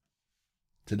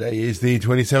Today is the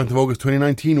 27th of August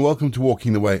 2019. Welcome to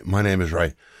Walking the Way. My name is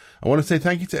Ray. I want to say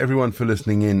thank you to everyone for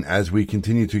listening in as we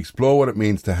continue to explore what it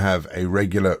means to have a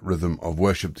regular rhythm of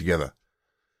worship together.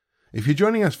 If you're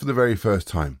joining us for the very first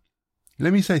time,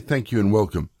 let me say thank you and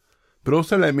welcome, but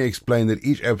also let me explain that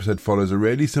each episode follows a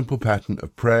really simple pattern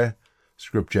of prayer,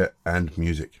 scripture, and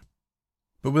music.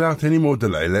 But without any more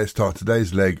delay, let's start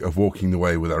today's leg of Walking the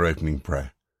Way with our opening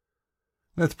prayer.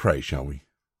 Let's pray, shall we?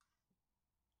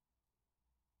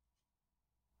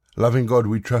 Loving God,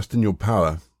 we trust in your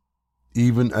power,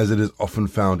 even as it is often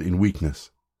found in weakness,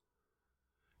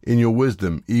 in your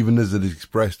wisdom, even as it is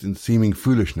expressed in seeming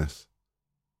foolishness,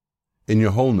 in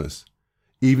your wholeness,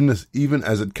 even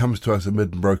as it comes to us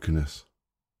amid brokenness.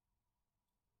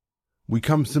 We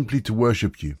come simply to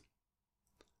worship you.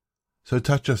 So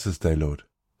touch us this day, Lord,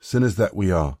 sinners that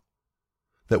we are,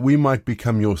 that we might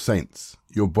become your saints,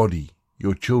 your body,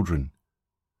 your children,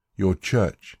 your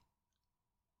church.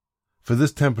 For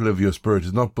this temple of your Spirit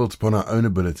is not built upon our own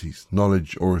abilities,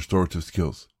 knowledge, or restorative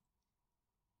skills,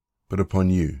 but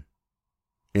upon you,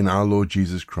 in our Lord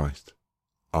Jesus Christ.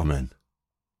 Amen.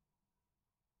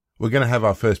 We're going to have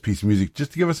our first piece of music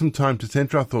just to give us some time to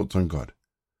center our thoughts on God.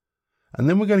 And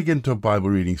then we're going to get into our Bible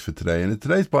readings for today. And in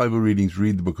today's Bible readings,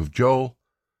 read the book of Joel,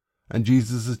 and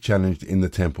Jesus is challenged in the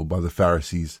temple by the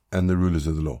Pharisees and the rulers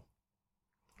of the law.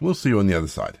 We'll see you on the other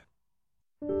side.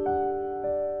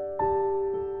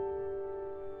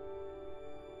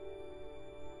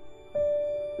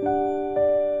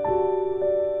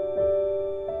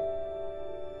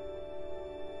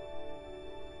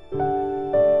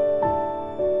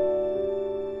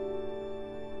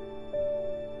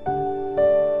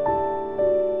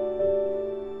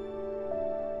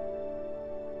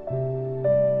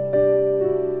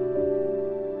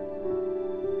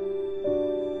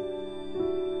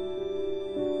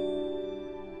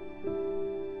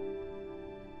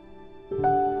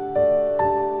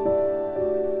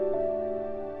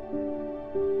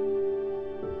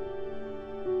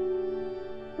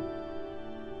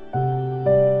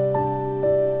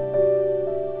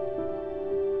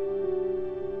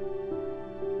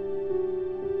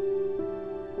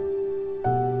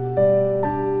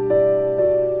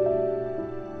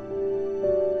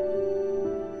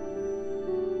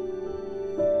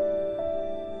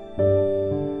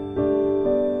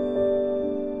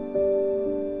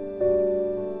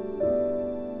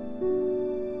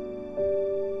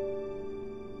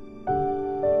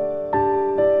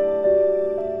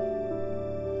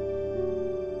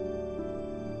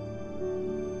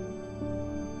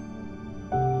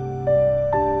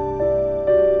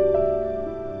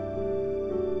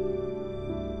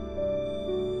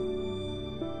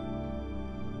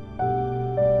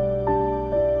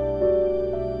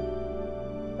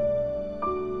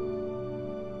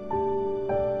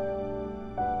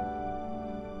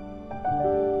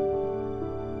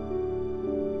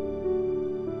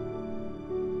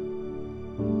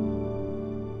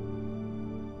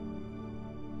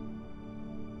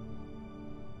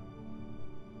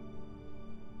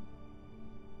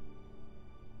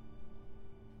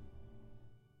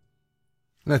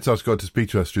 Let's ask God to speak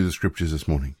to us through the scriptures this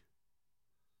morning.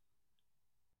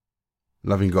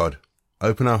 Loving God,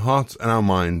 open our hearts and our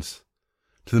minds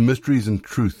to the mysteries and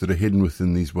truth that are hidden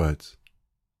within these words,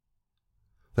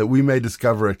 that we may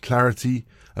discover a clarity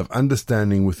of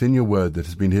understanding within your word that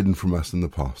has been hidden from us in the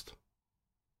past.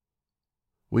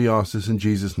 We ask this in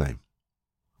Jesus' name.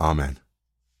 Amen.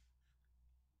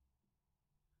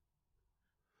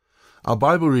 Our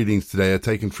Bible readings today are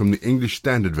taken from the English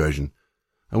Standard Version,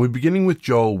 and we're beginning with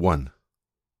Joel 1.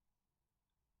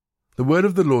 The word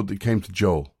of the Lord that came to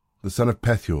Joel, the son of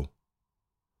Pethuel.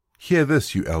 Hear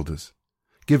this, you elders.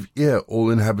 Give ear, all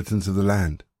inhabitants of the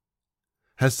land.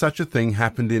 Has such a thing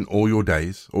happened in all your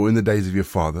days, or in the days of your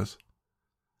fathers?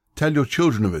 Tell your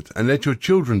children of it, and let your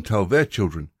children tell their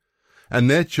children, and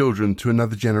their children to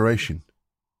another generation.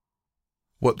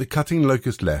 What the cutting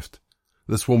locust left,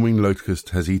 the swarming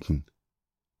locust has eaten.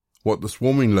 What the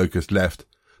swarming locust left,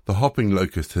 the hopping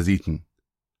locust has eaten,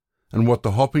 and what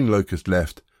the hopping locust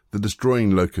left, the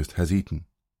destroying locust has eaten.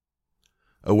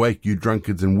 Awake, you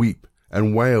drunkards, and weep,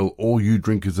 and wail, all you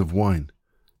drinkers of wine,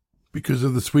 because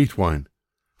of the sweet wine,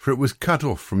 for it was cut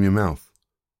off from your mouth.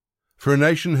 For a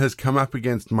nation has come up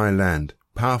against my land,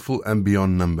 powerful and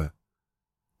beyond number.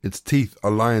 Its teeth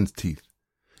are lion's teeth,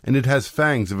 and it has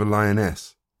fangs of a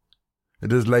lioness.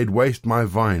 It has laid waste my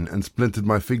vine and splintered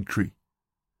my fig tree.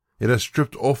 It has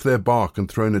stripped off their bark and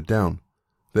thrown it down.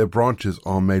 Their branches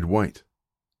are made white.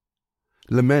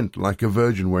 Lament like a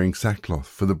virgin wearing sackcloth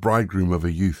for the bridegroom of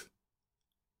a youth.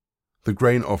 The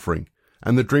grain offering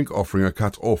and the drink offering are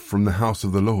cut off from the house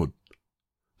of the Lord.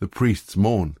 The priests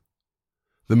mourn,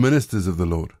 the ministers of the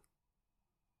Lord.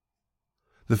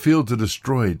 The fields are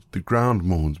destroyed, the ground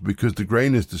mourns, because the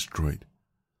grain is destroyed.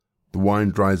 The wine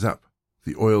dries up,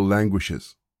 the oil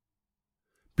languishes.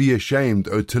 Be ashamed,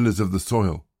 O tillers of the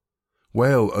soil.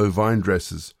 Wail, O vine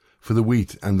dressers, for the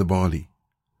wheat and the barley,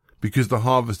 because the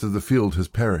harvest of the field has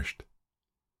perished.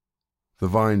 The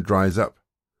vine dries up,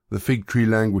 the fig tree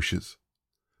languishes.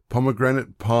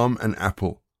 Pomegranate, palm, and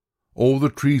apple, all the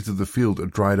trees of the field are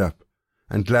dried up,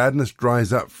 and gladness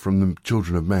dries up from the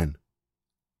children of men.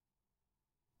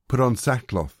 Put on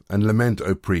sackcloth and lament,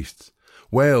 O priests.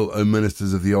 Wail, O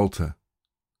ministers of the altar.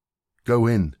 Go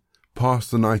in, pass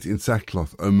the night in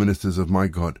sackcloth, O ministers of my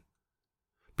God,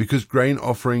 because grain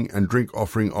offering and drink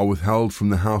offering are withheld from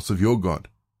the house of your God.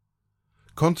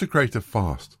 Consecrate a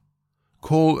fast.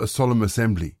 Call a solemn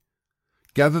assembly.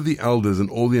 Gather the elders and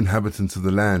all the inhabitants of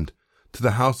the land to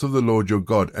the house of the Lord your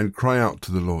God, and cry out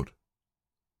to the Lord.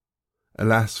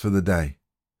 Alas for the day!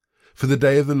 For the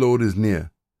day of the Lord is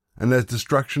near, and as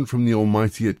destruction from the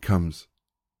Almighty it comes.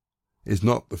 Is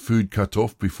not the food cut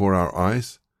off before our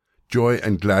eyes, joy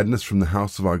and gladness from the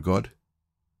house of our God?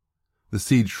 The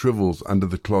seed shrivels under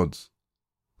the clods.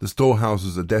 The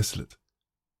storehouses are desolate.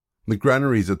 The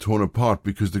granaries are torn apart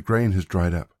because the grain has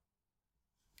dried up.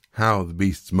 How the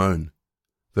beasts moan!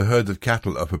 The herds of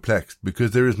cattle are perplexed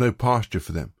because there is no pasture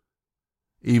for them.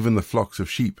 Even the flocks of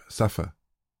sheep suffer.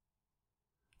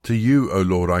 To you, O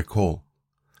Lord, I call,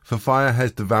 for fire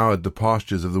has devoured the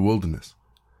pastures of the wilderness,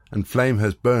 and flame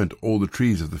has burnt all the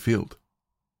trees of the field.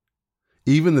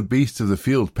 Even the beasts of the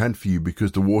field pant for you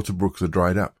because the water brooks are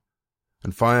dried up,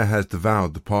 and fire has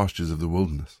devoured the pastures of the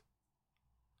wilderness.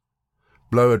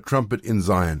 Blow a trumpet in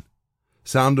Zion,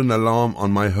 sound an alarm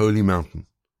on my holy mountain.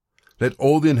 Let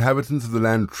all the inhabitants of the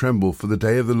land tremble, for the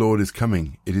day of the Lord is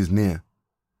coming, it is near.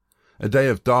 A day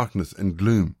of darkness and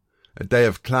gloom, a day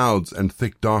of clouds and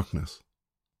thick darkness.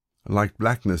 Like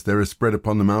blackness there is spread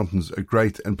upon the mountains a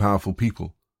great and powerful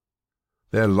people.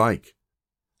 Their like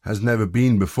has never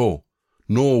been before,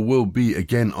 nor will be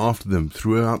again after them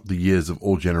throughout the years of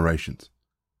all generations.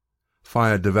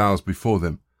 Fire devours before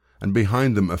them, and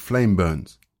behind them a flame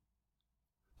burns.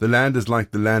 The land is like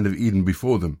the land of Eden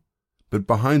before them, but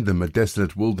behind them a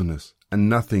desolate wilderness, and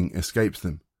nothing escapes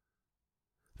them.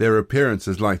 Their appearance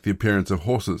is like the appearance of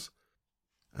horses,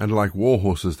 and like war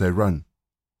horses they run.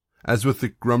 As with the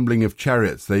grumbling of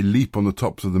chariots they leap on the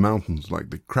tops of the mountains,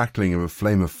 like the crackling of a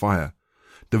flame of fire,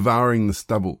 devouring the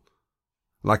stubble,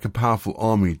 like a powerful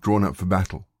army drawn up for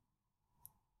battle.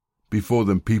 Before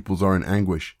them peoples are in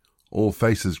anguish, all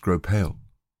faces grow pale.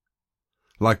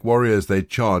 Like warriors they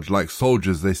charge, like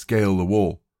soldiers they scale the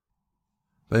wall.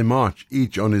 They march,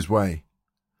 each on his way.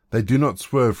 They do not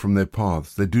swerve from their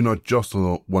paths, they do not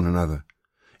jostle one another.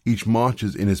 Each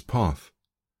marches in his path.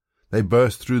 They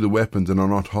burst through the weapons and are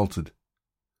not halted.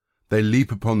 They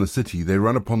leap upon the city, they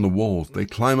run upon the walls, they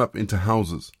climb up into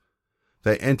houses.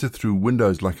 They enter through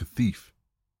windows like a thief.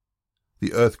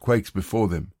 The earth quakes before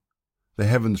them. The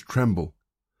heavens tremble.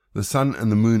 The sun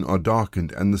and the moon are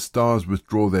darkened, and the stars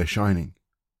withdraw their shining.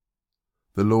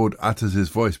 The Lord utters his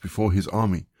voice before his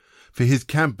army, for his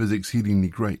camp is exceedingly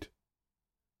great.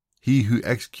 He who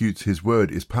executes his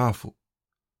word is powerful.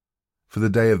 For the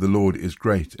day of the Lord is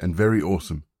great and very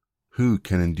awesome. Who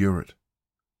can endure it?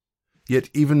 Yet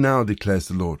even now, declares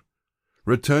the Lord,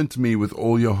 return to me with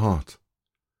all your heart,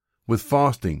 with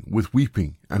fasting, with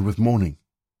weeping, and with mourning,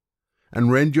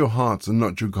 and rend your hearts and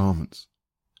not your garments.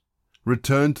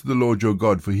 Return to the Lord your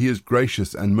God, for he is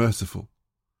gracious and merciful,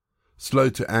 slow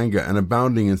to anger and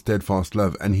abounding in steadfast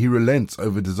love, and he relents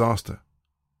over disaster.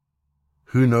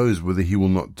 Who knows whether he will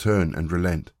not turn and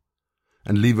relent,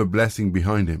 and leave a blessing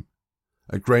behind him,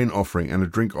 a grain offering and a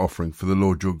drink offering for the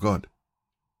Lord your God?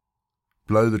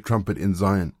 Blow the trumpet in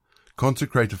Zion,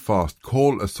 consecrate a fast,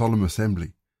 call a solemn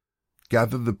assembly,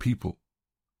 gather the people,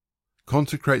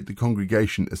 consecrate the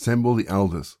congregation, assemble the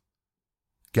elders,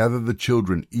 gather the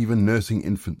children, even nursing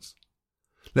infants.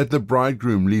 Let the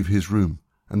bridegroom leave his room,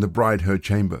 and the bride her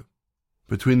chamber.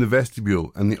 Between the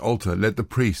vestibule and the altar let the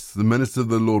priests, the ministers of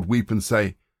the Lord, weep and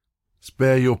say,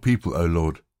 Spare your people, O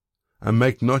Lord, and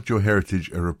make not your heritage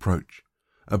a reproach,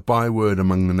 a byword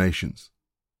among the nations.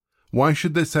 Why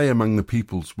should they say among the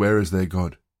peoples, Where is their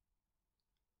God?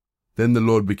 Then the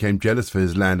Lord became jealous for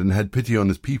his land and had pity on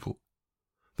his people.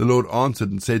 The Lord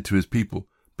answered and said to his people,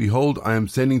 Behold, I am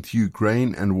sending to you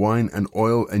grain and wine and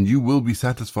oil, and you will be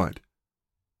satisfied.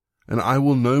 And I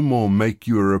will no more make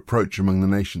you a reproach among the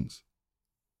nations.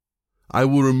 I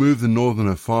will remove the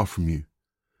northerner far from you,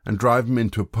 and drive him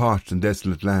into a parched and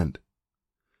desolate land,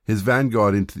 his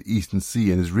vanguard into the eastern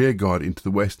sea, and his rear guard into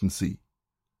the western sea.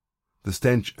 The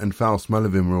stench and foul smell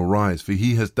of him will rise, for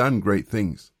he has done great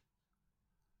things.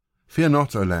 Fear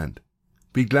not, O land.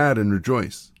 Be glad and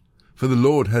rejoice, for the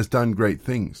Lord has done great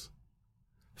things.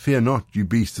 Fear not, you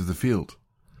beasts of the field,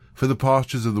 for the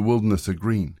pastures of the wilderness are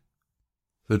green.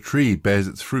 The tree bears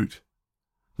its fruit.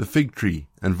 The fig tree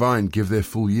and vine give their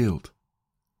full yield.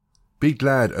 Be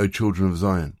glad, O children of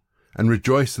Zion, and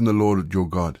rejoice in the Lord your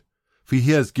God, for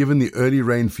he has given the early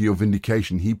rain for your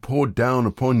vindication. He poured down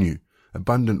upon you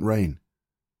abundant rain,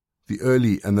 the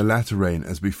early and the latter rain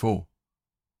as before.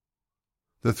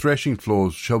 The threshing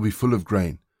floors shall be full of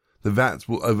grain, the vats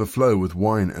will overflow with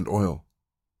wine and oil.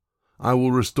 I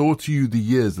will restore to you the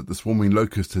years that the swarming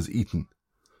locust has eaten,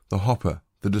 the hopper,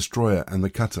 the destroyer, and the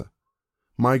cutter,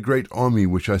 my great army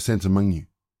which I sent among you.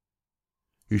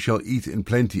 You shall eat in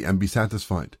plenty and be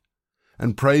satisfied,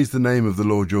 and praise the name of the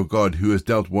Lord your God, who has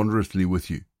dealt wondrously with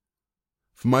you.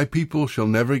 For my people shall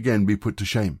never again be put to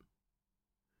shame.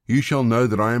 You shall know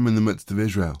that I am in the midst of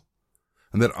Israel,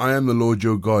 and that I am the Lord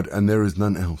your God, and there is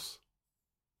none else.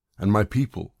 And my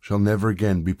people shall never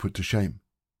again be put to shame.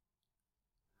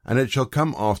 And it shall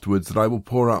come afterwards that I will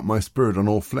pour out my spirit on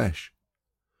all flesh.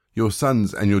 Your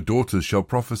sons and your daughters shall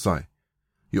prophesy,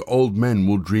 your old men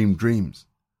will dream dreams,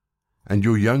 and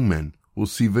your young men will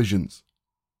see visions.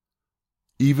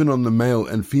 Even on the male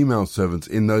and female servants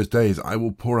in those days I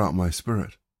will pour out my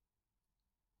spirit.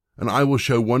 And I will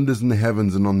show wonders in the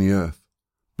heavens and on the earth,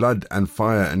 blood and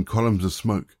fire and columns of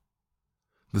smoke.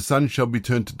 The sun shall be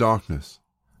turned to darkness,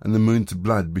 and the moon to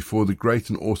blood before the great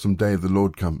and awesome day of the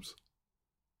Lord comes.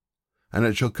 And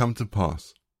it shall come to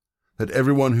pass that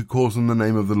everyone who calls on the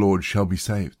name of the Lord shall be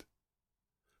saved.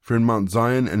 For in Mount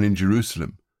Zion and in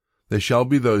Jerusalem there shall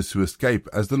be those who escape,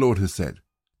 as the Lord has said,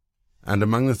 and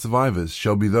among the survivors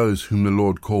shall be those whom the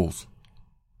Lord calls.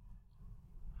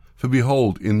 For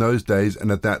behold, in those days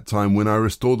and at that time, when I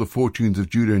restore the fortunes of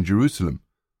Judah and Jerusalem,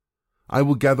 I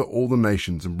will gather all the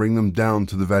nations and bring them down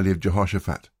to the valley of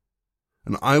Jehoshaphat,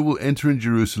 and I will enter in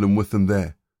Jerusalem with them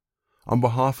there, on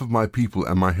behalf of my people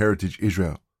and my heritage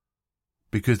Israel,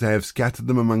 because they have scattered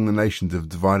them among the nations and have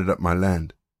divided up my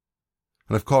land,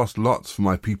 and have cast lots for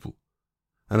my people,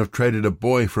 and have traded a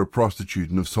boy for a prostitute,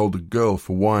 and have sold a girl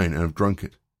for wine, and have drunk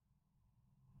it.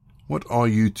 What are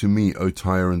you to me, O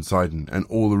Tyre and Sidon, and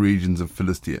all the regions of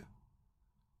Philistia?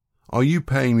 Are you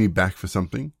paying me back for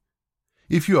something?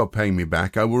 If you are paying me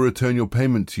back, I will return your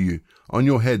payment to you on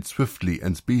your head swiftly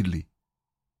and speedily.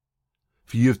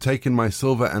 For you have taken my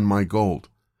silver and my gold,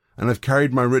 and have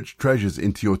carried my rich treasures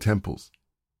into your temples.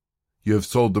 You have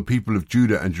sold the people of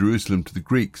Judah and Jerusalem to the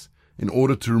Greeks, in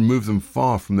order to remove them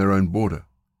far from their own border.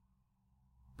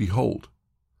 Behold,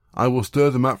 I will stir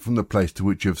them up from the place to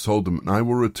which you have sold them, and I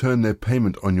will return their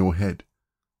payment on your head.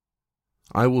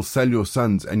 I will sell your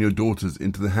sons and your daughters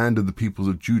into the hand of the peoples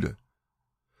of Judah,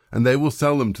 and they will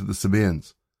sell them to the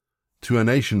Sabaeans, to a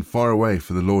nation far away,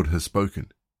 for the Lord has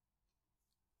spoken.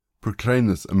 Proclaim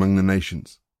this among the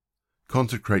nations.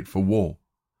 Consecrate for war.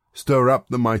 Stir up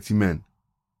the mighty men.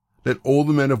 Let all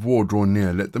the men of war draw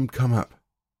near. Let them come up.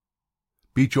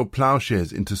 Beat your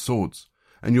plowshares into swords,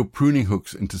 and your pruning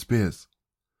hooks into spears.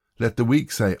 Let the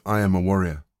weak say, I am a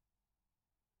warrior.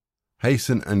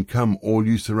 Hasten and come, all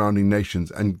you surrounding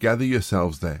nations, and gather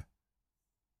yourselves there.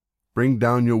 Bring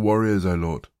down your warriors, O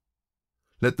Lord.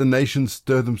 Let the nations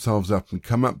stir themselves up and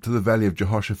come up to the valley of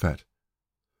Jehoshaphat,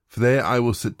 for there I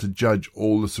will sit to judge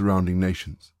all the surrounding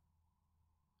nations.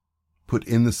 Put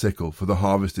in the sickle, for the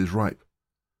harvest is ripe.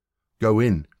 Go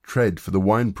in, tread, for the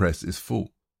winepress is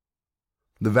full.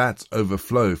 The vats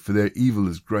overflow, for their evil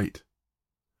is great.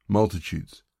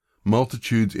 Multitudes,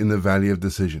 multitudes in the valley of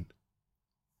decision.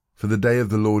 For the day of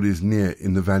the Lord is near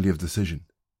in the valley of decision.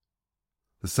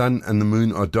 The sun and the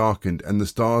moon are darkened, and the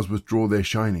stars withdraw their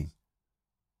shining.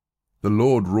 The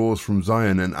Lord roars from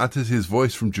Zion, and utters his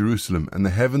voice from Jerusalem, and the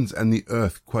heavens and the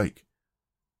earth quake.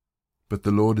 But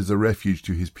the Lord is a refuge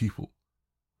to his people,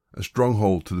 a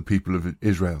stronghold to the people of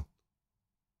Israel.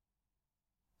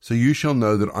 So you shall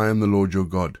know that I am the Lord your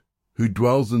God, who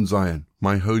dwells in Zion,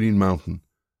 my holy mountain.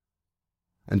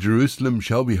 And Jerusalem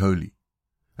shall be holy,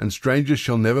 and strangers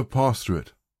shall never pass through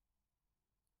it.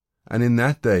 And in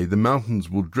that day the mountains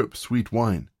will drip sweet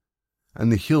wine,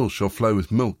 and the hills shall flow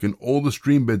with milk, and all the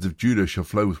stream beds of Judah shall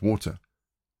flow with water.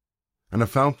 And a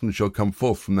fountain shall come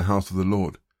forth from the house of the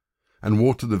Lord, and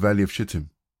water the valley of Shittim.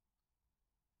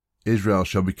 Israel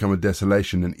shall become a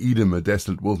desolation, and Edom a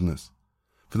desolate wilderness,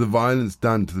 for the violence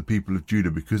done to the people of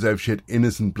Judah, because they have shed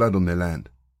innocent blood on their land.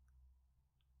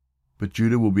 But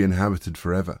Judah will be inhabited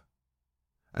forever,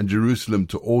 and Jerusalem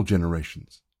to all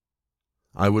generations.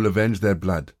 I will avenge their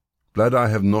blood, blood I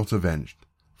have not avenged,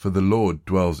 for the Lord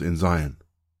dwells in Zion.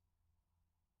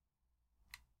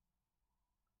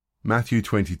 Matthew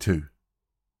 22.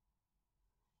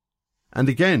 And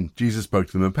again Jesus spoke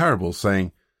to them a parable,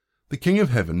 saying, The king of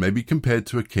heaven may be compared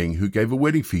to a king who gave a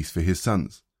wedding feast for his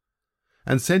sons,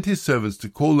 and sent his servants to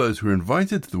call those who were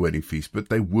invited to the wedding feast, but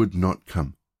they would not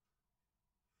come.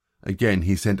 Again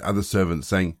he sent other servants,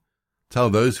 saying, Tell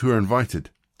those who are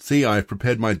invited, See, I have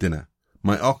prepared my dinner.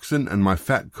 My oxen and my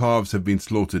fat calves have been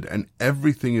slaughtered, and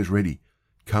everything is ready.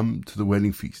 Come to the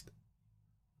wedding feast.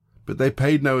 But they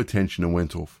paid no attention and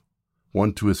went off,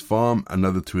 one to his farm,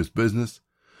 another to his business,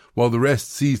 while the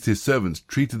rest seized his servants,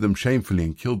 treated them shamefully,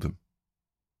 and killed them.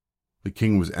 The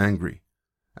king was angry,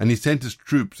 and he sent his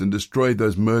troops and destroyed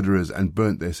those murderers and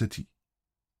burnt their city.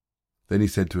 Then he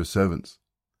said to his servants,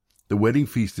 The wedding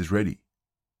feast is ready,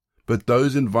 but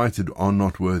those invited are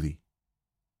not worthy.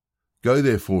 Go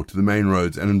therefore to the main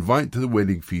roads and invite to the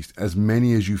wedding feast as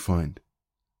many as you find.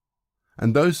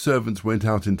 And those servants went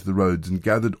out into the roads and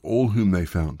gathered all whom they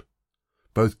found,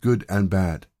 both good and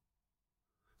bad.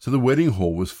 So the wedding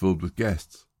hall was filled with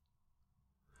guests.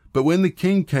 But when the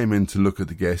king came in to look at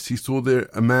the guests, he saw there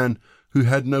a man who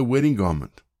had no wedding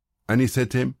garment. And he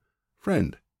said to him,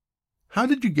 Friend, how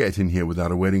did you get in here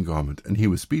without a wedding garment? And he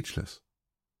was speechless.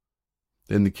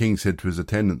 Then the king said to his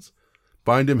attendants,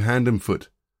 Bind him hand and foot,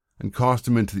 and cast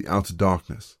him into the outer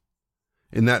darkness.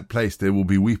 In that place there will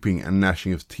be weeping and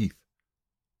gnashing of teeth.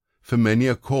 For many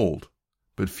are called,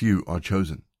 but few are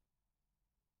chosen.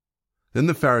 Then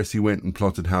the Pharisee went and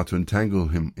plotted how to entangle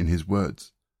him in his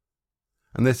words.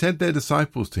 And they sent their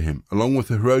disciples to him, along with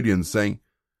the Herodians, saying,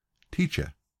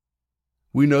 Teacher,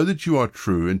 we know that you are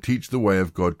true and teach the way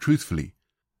of God truthfully,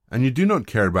 and you do not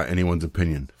care about anyone's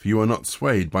opinion, for you are not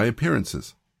swayed by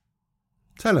appearances.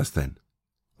 Tell us then,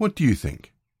 what do you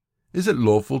think? Is it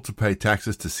lawful to pay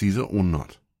taxes to Caesar or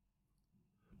not?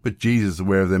 But Jesus,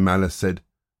 aware of their malice, said,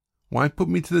 Why put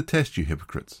me to the test, you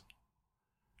hypocrites?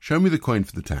 Show me the coin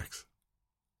for the tax.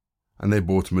 And they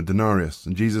brought him a denarius,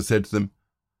 and Jesus said to them,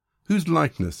 Whose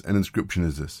likeness and inscription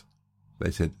is this?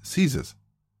 They said, Caesar's.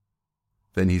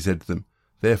 Then he said to them,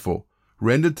 Therefore,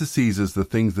 render to Caesar's the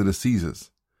things that are Caesar's,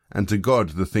 and to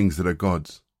God the things that are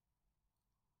God's.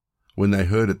 When they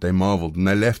heard it, they marveled, and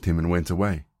they left him and went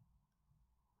away.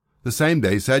 The same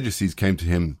day Sadducees came to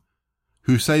him,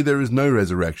 who say there is no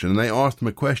resurrection, and they asked him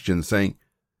a question, saying,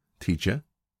 Teacher,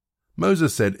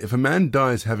 Moses said, if a man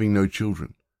dies having no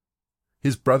children,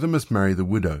 his brother must marry the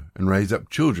widow and raise up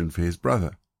children for his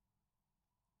brother.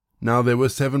 Now there were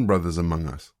 7 brothers among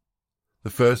us.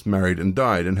 The first married and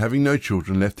died, and having no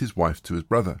children left his wife to his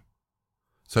brother.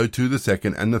 So too the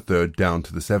second and the third down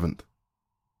to the 7th.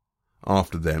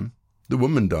 After them, the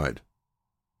woman died.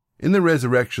 In the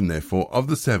resurrection, therefore, of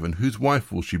the 7, whose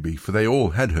wife will she be? For they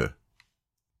all had her.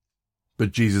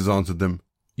 But Jesus answered them,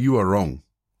 You are wrong,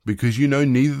 because you know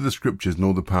neither the Scriptures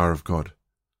nor the power of God.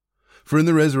 For in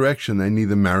the resurrection they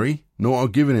neither marry, nor are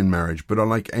given in marriage, but are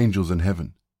like angels in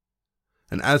heaven.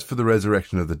 And as for the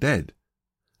resurrection of the dead,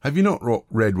 have you not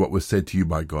read what was said to you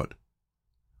by God?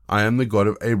 I am the God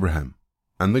of Abraham,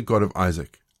 and the God of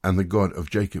Isaac, and the God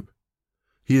of Jacob.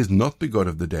 He is not the God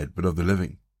of the dead, but of the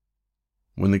living.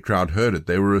 When the crowd heard it,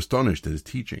 they were astonished at his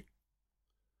teaching.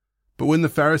 But when the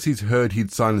Pharisees heard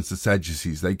he'd silenced the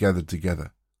Sadducees, they gathered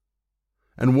together.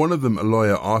 And one of them, a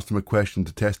lawyer, asked him a question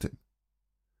to test him.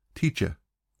 Teacher,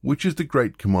 which is the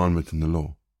great commandment in the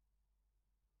law?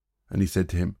 And he said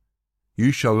to him,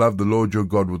 You shall love the Lord your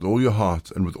God with all your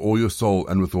heart, and with all your soul,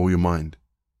 and with all your mind.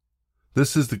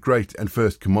 This is the great and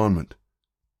first commandment.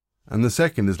 And the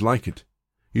second is like it.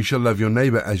 You shall love your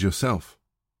neighbor as yourself.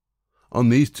 On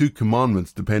these 2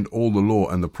 commandments depend all the law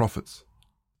and the prophets.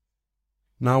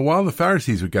 Now while the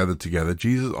Pharisees were gathered together,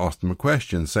 Jesus asked them a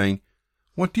question, saying,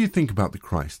 What do you think about the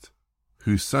Christ?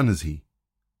 Whose son is he?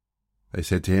 They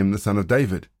said to him, The son of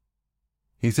David.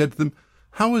 He said to them,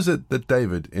 How is it that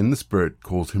David, in the Spirit,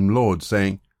 calls him Lord,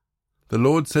 saying, The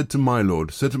Lord said to my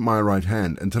Lord, Sit at my right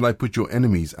hand, until I put your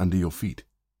enemies under your feet?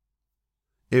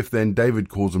 If then David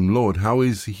calls him Lord, how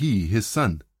is he his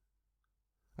son?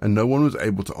 And no one was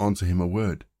able to answer him a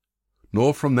word,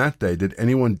 nor from that day did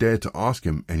anyone dare to ask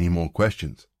him any more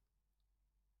questions.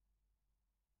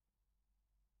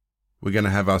 We're going to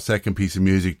have our second piece of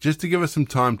music just to give us some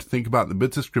time to think about the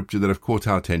bits of scripture that have caught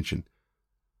our attention.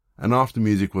 And after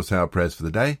music, we'll say our prayers for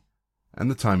the day and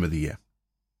the time of the year.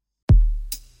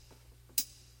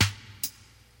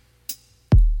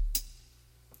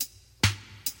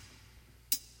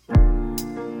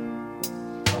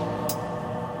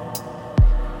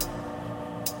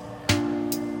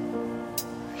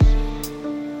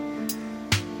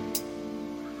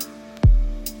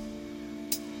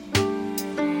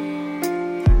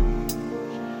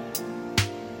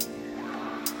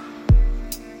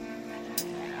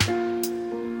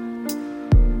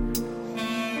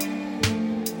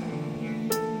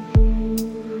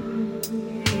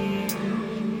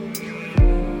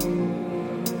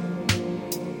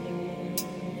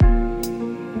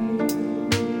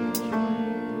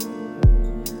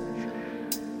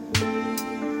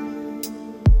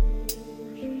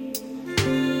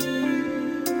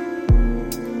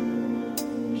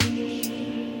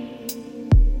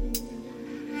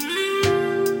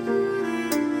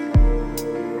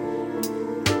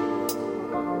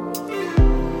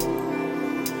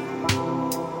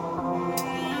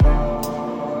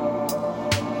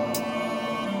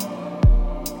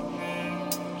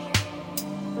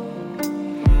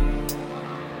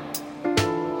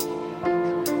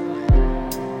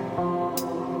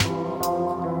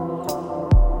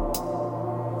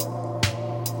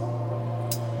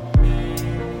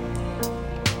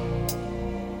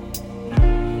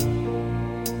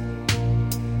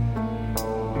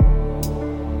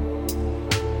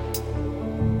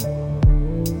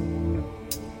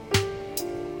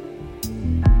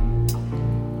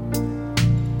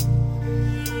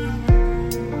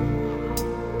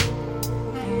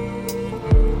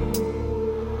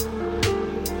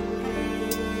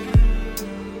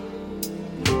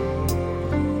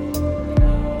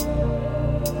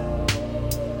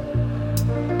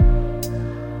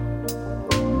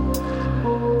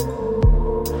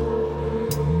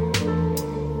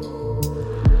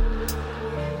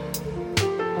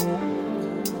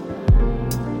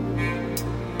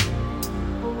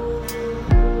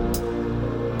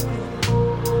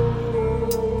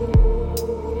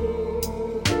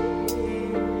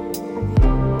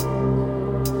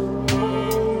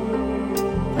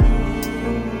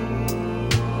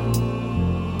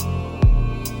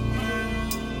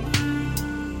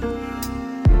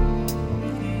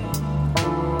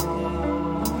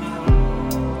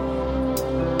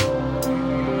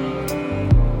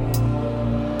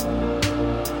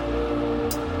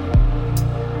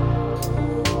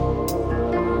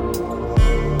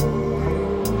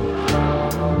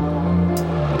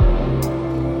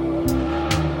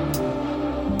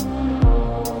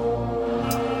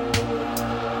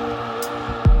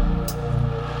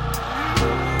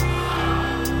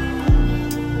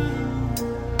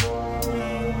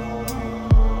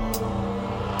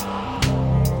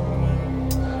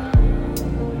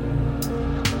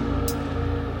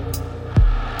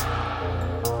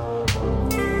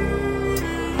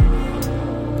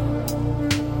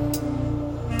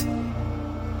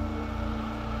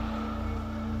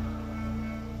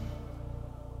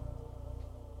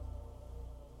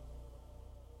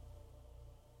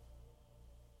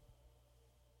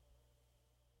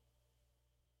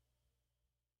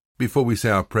 Before we say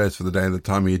our prayers for the day and the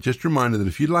time of year, just a reminder that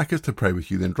if you'd like us to pray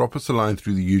with you, then drop us a line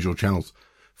through the usual channels: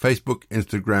 Facebook,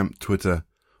 Instagram, Twitter,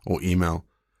 or email.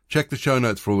 Check the show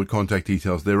notes for all the contact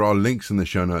details. There are links in the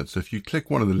show notes, so if you click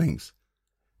one of the links,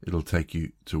 it'll take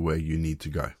you to where you need to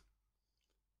go.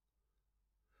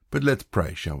 But let's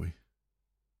pray, shall we?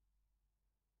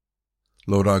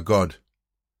 Lord our God,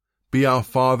 be our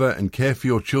Father and care for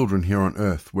your children here on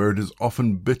earth, where it is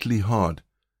often bitterly hard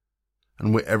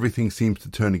and where everything seems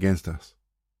to turn against us.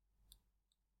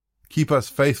 Keep us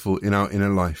faithful in our inner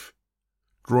life,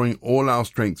 drawing all our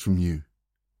strength from you,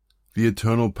 the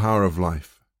eternal power of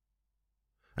life,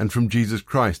 and from Jesus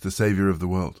Christ, the Saviour of the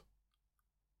world.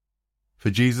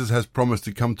 For Jesus has promised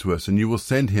to come to us, and you will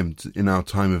send him in our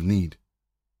time of need.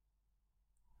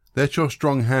 Let your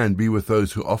strong hand be with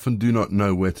those who often do not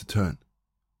know where to turn.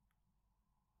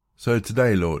 So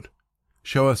today, Lord,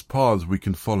 show us paths we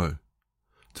can follow,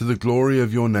 to the glory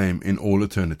of your name in all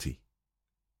eternity.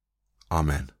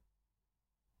 Amen.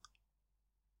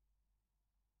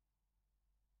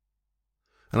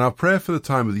 And our prayer for the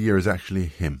time of the year is actually a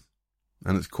hymn,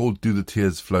 and it's called Do the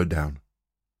Tears Flow Down?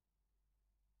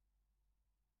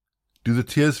 Do the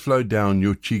tears flow down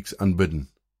your cheeks unbidden?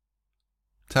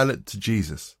 Tell it to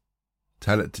Jesus.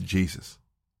 Tell it to Jesus.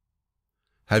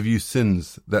 Have you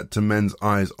sins that to men's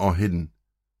eyes are hidden?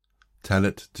 Tell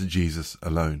it to Jesus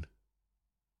alone.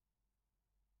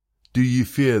 Do you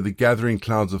fear the gathering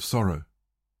clouds of sorrow?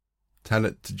 Tell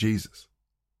it to Jesus.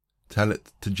 Tell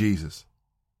it to Jesus.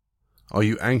 Are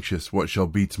you anxious what shall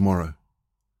be tomorrow?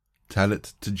 Tell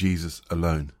it to Jesus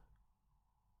alone.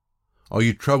 Are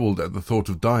you troubled at the thought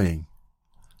of dying?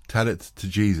 Tell it to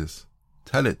Jesus.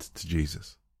 Tell it to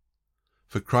Jesus.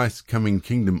 For Christ's coming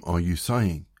kingdom are you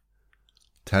sighing?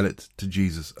 Tell it to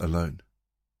Jesus alone.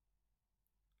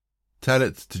 Tell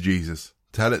it to Jesus.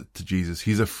 Tell it to Jesus.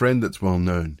 He's a friend that's well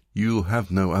known. You'll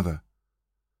have no other.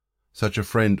 Such a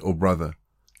friend or brother,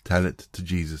 tell it to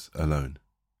Jesus alone.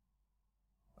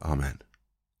 Amen.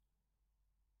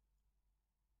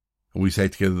 And we say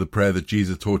together the prayer that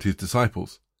Jesus taught his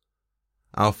disciples.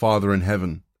 Our Father in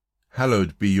heaven,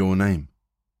 hallowed be your name.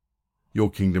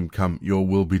 Your kingdom come, your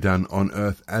will be done on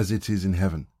earth as it is in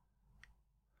heaven.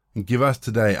 And give us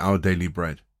today our daily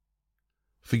bread.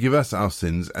 Forgive us our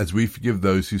sins as we forgive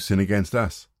those who sin against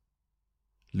us.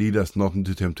 Lead us not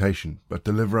into temptation, but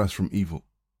deliver us from evil.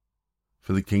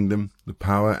 For the kingdom, the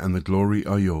power, and the glory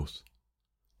are yours,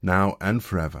 now and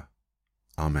forever.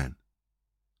 Amen.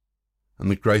 And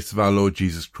the grace of our Lord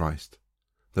Jesus Christ,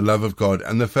 the love of God,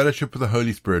 and the fellowship of the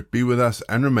Holy Spirit be with us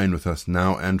and remain with us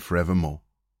now and forevermore.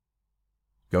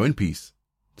 Go in peace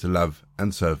to love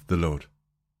and serve the Lord.